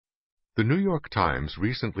The New York Times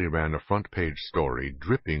recently ran a front-page story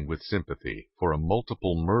dripping with sympathy for a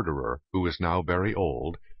multiple murderer who is now very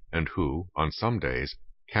old and who, on some days,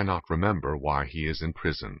 cannot remember why he is in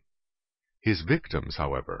prison. His victims,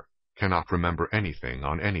 however, cannot remember anything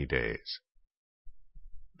on any days.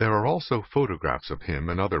 There are also photographs of him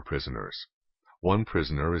and other prisoners. One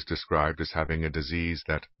prisoner is described as having a disease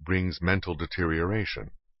that brings mental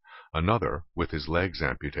deterioration. Another, with his legs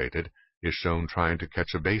amputated, is shown trying to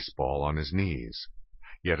catch a baseball on his knees.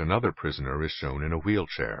 Yet another prisoner is shown in a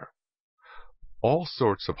wheelchair. All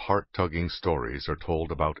sorts of heart-tugging stories are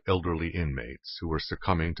told about elderly inmates who are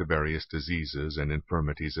succumbing to various diseases and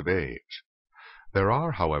infirmities of age. There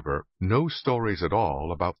are, however, no stories at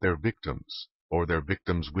all about their victims, or their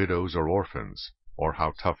victims' widows or orphans, or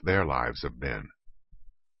how tough their lives have been.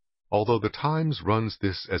 Although the Times runs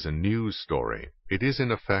this as a news story, it is in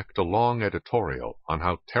effect a long editorial on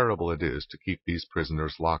how terrible it is to keep these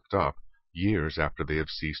prisoners locked up years after they have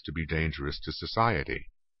ceased to be dangerous to society.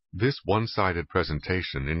 This one-sided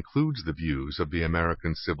presentation includes the views of the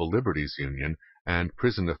American Civil Liberties Union and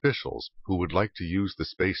prison officials who would like to use the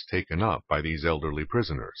space taken up by these elderly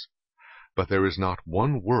prisoners. But there is not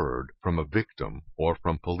one word from a victim or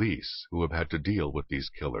from police who have had to deal with these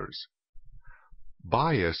killers.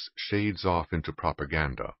 Bias shades off into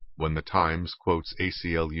propaganda when the Times quotes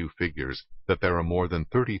ACLU figures that there are more than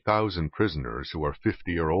 30,000 prisoners who are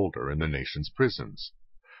 50 or older in the nation's prisons.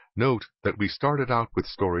 Note that we started out with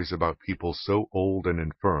stories about people so old and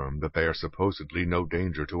infirm that they are supposedly no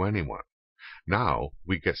danger to anyone. Now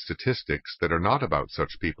we get statistics that are not about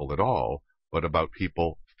such people at all, but about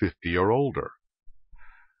people 50 or older.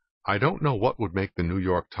 I don't know what would make the New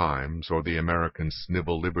York Times or the American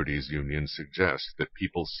Civil Liberties Union suggest that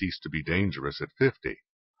people cease to be dangerous at 50.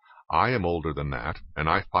 I am older than that, and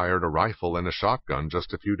I fired a rifle and a shotgun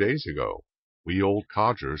just a few days ago. We old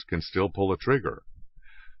codgers can still pull a trigger.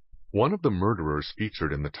 One of the murderers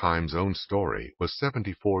featured in the Times' own story was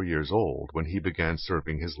 74 years old when he began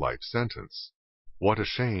serving his life sentence. What a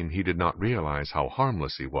shame he did not realize how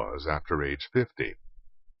harmless he was after age 50.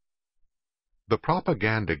 The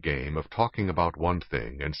propaganda game of talking about one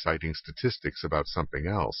thing and citing statistics about something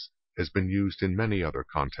else has been used in many other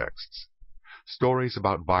contexts. Stories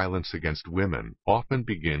about violence against women often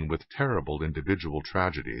begin with terrible individual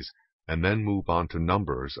tragedies and then move on to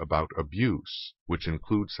numbers about abuse, which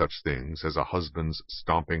include such things as a husband's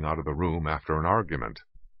stomping out of the room after an argument.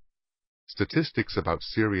 Statistics about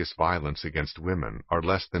serious violence against women are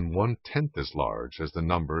less than 1/10 as large as the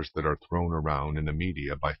numbers that are thrown around in the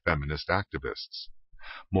media by feminist activists.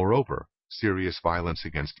 Moreover, serious violence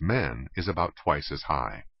against men is about twice as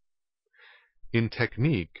high. In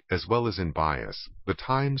technique, as well as in bias, the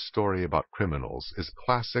Times story about criminals is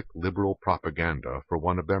classic liberal propaganda for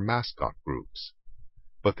one of their mascot groups.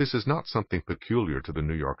 But this is not something peculiar to the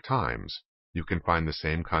New York Times. You can find the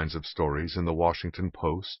same kinds of stories in the Washington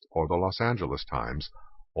Post or the Los Angeles Times,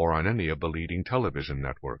 or on any of the leading television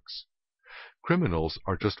networks. Criminals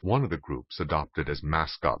are just one of the groups adopted as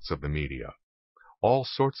mascots of the media. All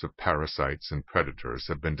sorts of parasites and predators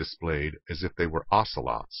have been displayed as if they were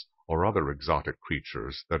ocelots or other exotic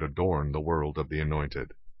creatures that adorn the world of the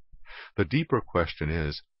Anointed. The deeper question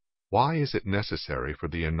is, why is it necessary for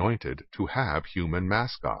the Anointed to have human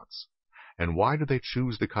mascots? And why do they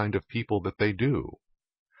choose the kind of people that they do?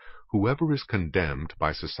 Whoever is condemned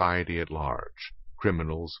by society at large,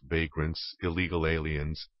 criminals, vagrants, illegal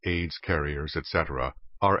aliens, AIDS carriers, etc.,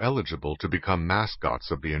 are eligible to become mascots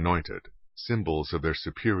of the Anointed, symbols of their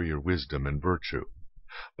superior wisdom and virtue.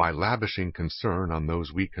 By lavishing concern on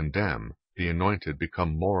those we condemn, the Anointed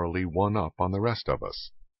become morally one-up on the rest of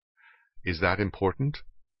us. Is that important?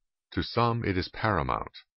 To some it is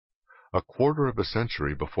paramount. A quarter of a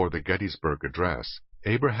century before the Gettysburg Address,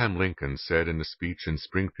 Abraham Lincoln said in a speech in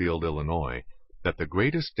Springfield, Illinois, that the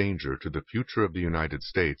greatest danger to the future of the United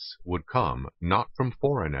States would come not from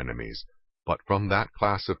foreign enemies, but from that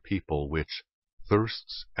class of people which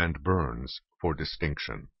thirsts and burns for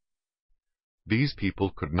distinction. These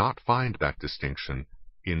people could not find that distinction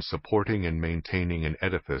in supporting and maintaining an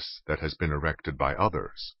edifice that has been erected by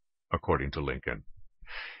others, according to Lincoln.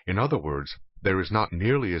 In other words, there is not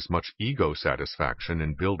nearly as much ego satisfaction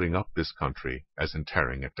in building up this country as in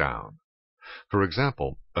tearing it down. For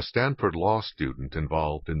example, a Stanford law student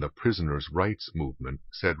involved in the prisoners' rights movement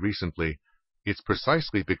said recently, "It's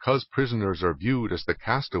precisely because prisoners are viewed as the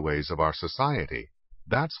castaways of our society.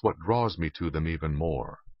 That's what draws me to them even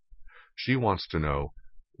more." She wants to know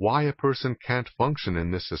why a person can't function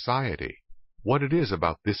in this society, what it is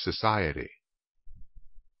about this society.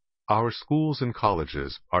 Our schools and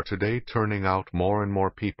colleges are today turning out more and more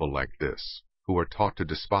people like this. who are taught to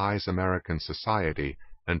despise American society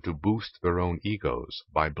and to boost their own egos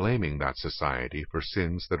by blaming that society for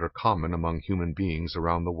sins that are common among human beings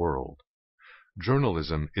around the world.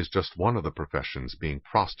 Journalism is just one of the professions being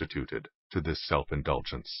prostituted to this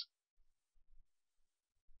self-indulgence.